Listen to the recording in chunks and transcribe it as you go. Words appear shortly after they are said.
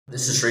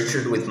This is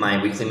Richard with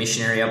my weekly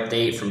missionary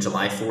update from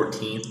July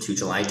 14th to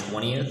July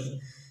 20th.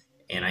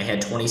 And I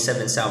had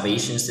 27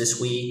 salvations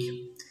this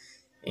week.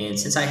 And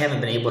since I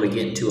haven't been able to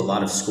get into a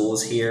lot of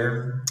schools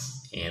here,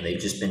 and they've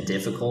just been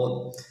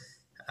difficult,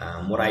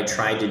 what I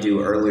tried to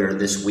do earlier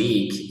this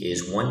week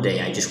is one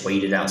day I just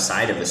waited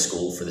outside of a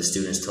school for the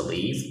students to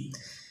leave.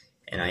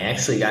 And I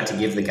actually got to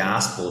give the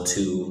gospel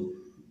to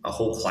a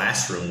whole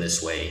classroom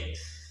this way.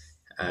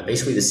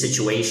 Basically, the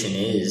situation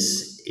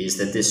is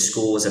that this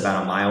school is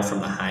about a mile from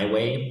the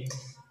highway,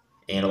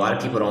 and a lot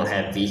of people don't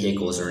have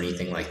vehicles or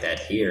anything like that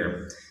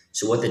here.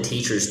 So what the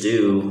teachers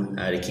do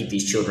to keep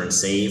these children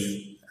safe,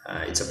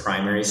 it's a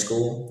primary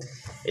school,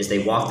 is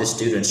they walk the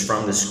students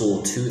from the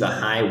school to the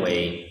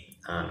highway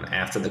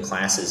after the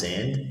classes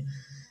end.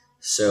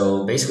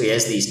 So basically,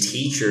 as these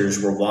teachers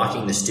were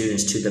walking the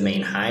students to the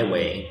main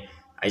highway,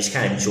 I just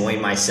kind of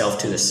joined myself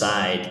to the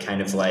side,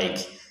 kind of like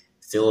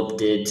Philip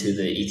did to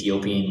the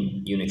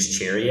Ethiopian eunuch's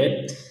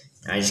chariot.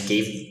 And I just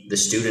gave the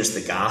students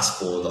the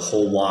gospel the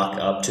whole walk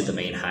up to the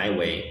main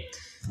highway.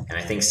 And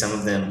I think some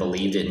of them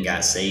believed it and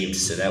got saved.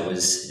 So that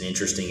was an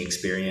interesting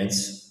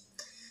experience.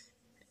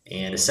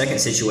 And a second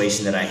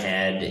situation that I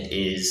had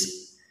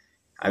is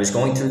I was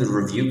going through the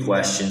review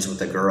questions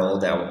with a girl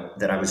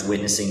that I was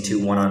witnessing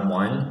to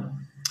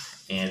one-on-one.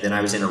 And then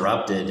I was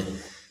interrupted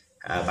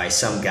by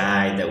some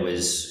guy that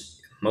was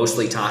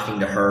mostly talking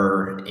to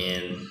her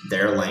in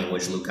their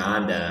language,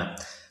 Uganda.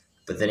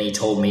 But then he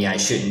told me I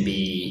shouldn't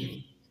be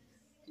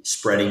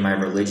spreading my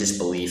religious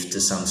belief to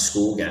some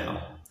school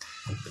gal.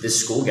 But this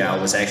school gal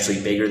was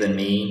actually bigger than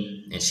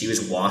me, and she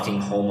was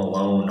walking home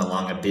alone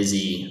along a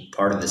busy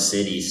part of the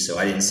city, so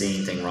I didn't see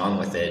anything wrong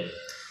with it.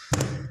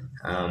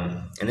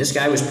 And this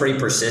guy was pretty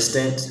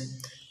persistent,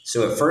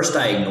 so at first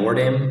I ignored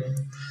him,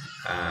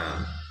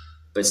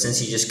 but since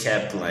he just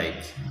kept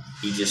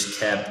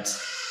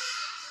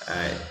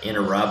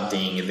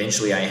interrupting,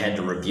 eventually I had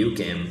to rebuke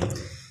him.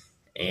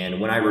 And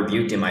when I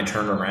rebuked him, I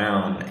turned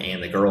around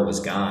and the girl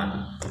was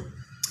gone.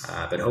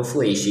 But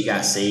hopefully she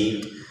got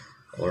saved,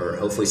 or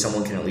hopefully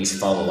someone can at least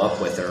follow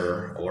up with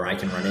her, or I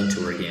can run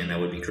into her again. That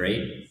would be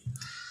great.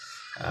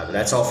 But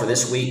that's all for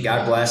this week.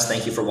 God bless.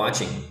 Thank you for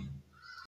watching.